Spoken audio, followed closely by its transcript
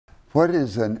What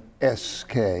is an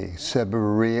SK,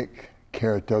 seborrheic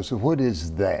keratosis? What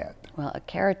is that? Well, a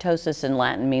keratosis in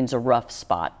Latin means a rough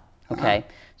spot, okay?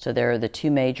 So there are the two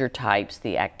major types,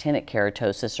 the actinic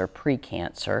keratosis or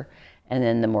precancer, and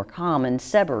then the more common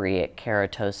seborrheic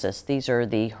keratosis. These are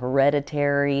the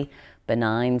hereditary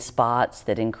benign spots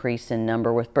that increase in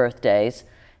number with birthdays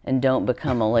and don't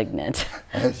become malignant.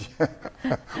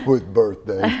 With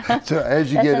birthdays. So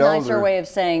as you get older. That's a nicer way of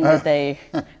saying that they...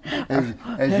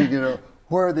 as you get older,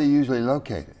 where are they usually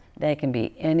located? They can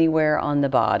be anywhere on the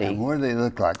body. And what do they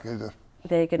look like?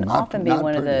 They can often be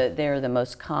they're the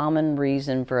most common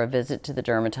reason for a visit to the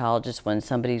dermatologist when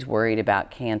somebody's worried about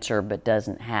cancer but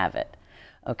doesn't have it.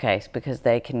 Okay, because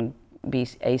they can be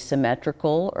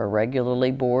asymmetrical,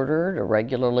 irregularly bordered,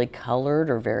 irregularly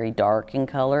colored, or very dark in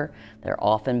color. They're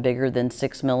often bigger than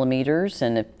 6 millimeters,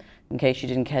 and if, in case you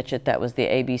didn't catch it, that was the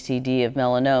ABCD of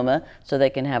melanoma, so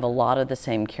they can have a lot of the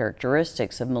same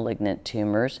characteristics of malignant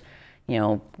tumors. You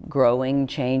know, growing,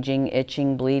 changing,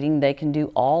 itching, bleeding, they can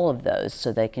do all of those,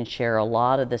 so they can share a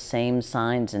lot of the same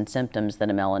signs and symptoms that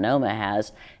a melanoma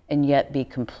has, and yet be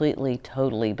completely,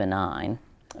 totally benign.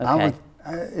 Okay.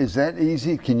 Is that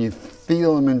easy? Can you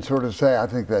feel them and sort of say, I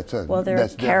think that's a... Well, they're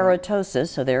keratosis,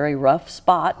 so they're a rough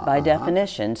spot by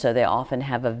definition, so they often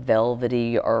have a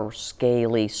velvety or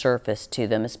scaly surface to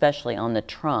them, especially on the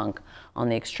trunk. On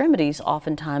the extremities,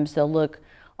 oftentimes they'll look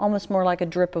almost more like a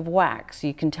drip of wax.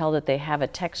 You can tell that they have a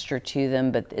texture to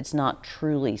them, but it's not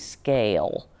truly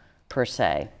scale, per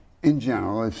se. In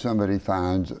general, if somebody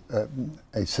finds a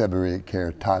seborrheic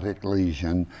keratotic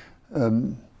lesion,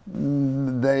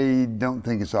 they don't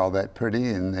think it's all that pretty,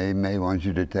 and they may want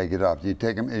you to take it off. Do you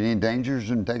take them, any dangers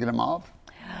in taking them off?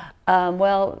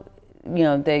 Well, you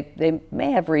know, they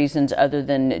may have reasons other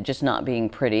than just not being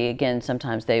pretty. Again,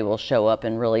 sometimes they will show up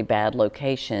in really bad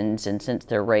locations, and since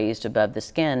they're raised above the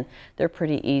skin, they're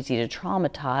pretty easy to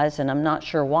traumatize, and I'm not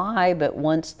sure why, but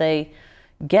once they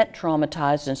get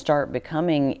traumatized and start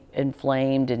becoming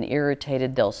inflamed and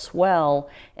irritated, they'll swell,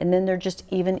 and then they're just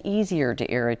even easier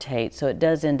to irritate. So it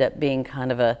does end up being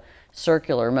kind of a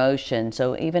circular motion.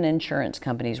 So even insurance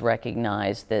companies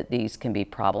recognize that these can be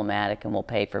problematic and will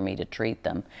pay for me to treat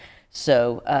them.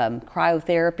 So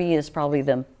cryotherapy is probably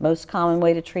the most common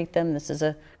way to treat them. This is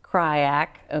a cryac,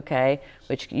 okay,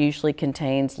 which usually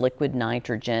contains liquid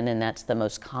nitrogen, and that's the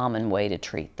most common way to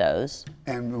treat those.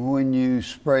 And when you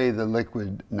spray the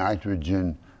liquid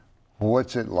nitrogen,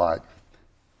 what's it like?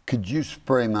 Could you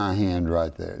spray my hand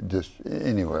right there, just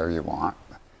anywhere you want?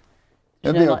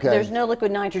 It'll be okay. There's no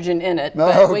liquid nitrogen in it,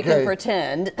 but we can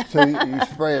pretend. So you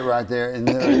spray it right there, and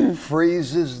then it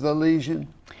freezes the lesion?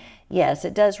 Yes,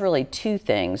 it does really two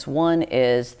things. One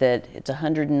is that it's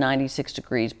 196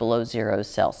 degrees below 0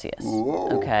 Celsius. Whoa.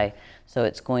 Okay, so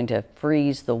it's going to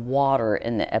freeze the water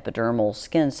in the epidermal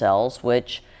skin cells,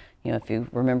 which, you know, if you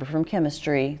remember from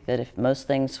chemistry, that if most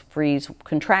things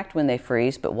contract when they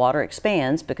freeze, but water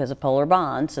expands because of polar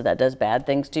bonds, so that does bad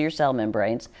things to your cell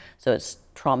membranes. So it's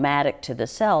traumatic to the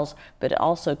cells, but it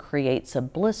also creates a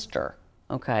blister.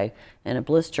 Okay, and a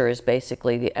blister is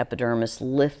basically the epidermis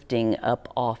lifting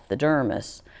up off the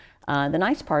dermis. The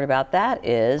nice part about that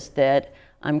is that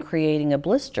I'm creating a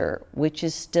blister, which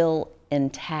is still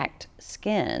intact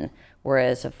skin,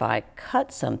 whereas if I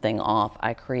cut something off,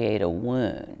 I create a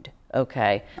wound.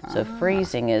 Okay, so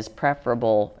freezing is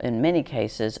preferable in many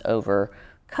cases over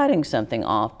cutting something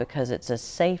off because it's a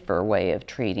safer way of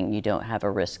treating. You don't have a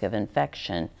risk of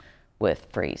infection with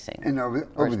freezing. And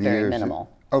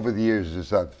over the years,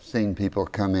 as I've seen people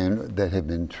come in that have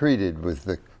been treated with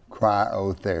the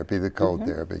cryotherapy, the cold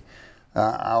therapy,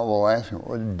 I will ask them,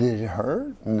 well, did it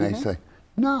hurt? And they say,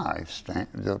 no,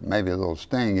 maybe a little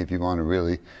sting if you want to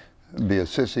really be a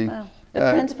sissy. Well,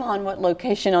 depends upon what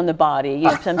location on the body. You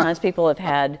know, sometimes people have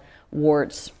had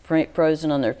warts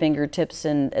frozen on their fingertips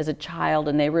as a child,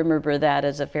 and they remember that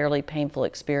as a fairly painful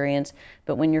experience.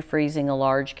 But when you're freezing a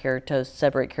large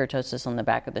seborrheic keratosis on the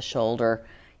back of the shoulder,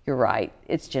 you're right,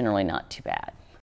 it's generally not too bad.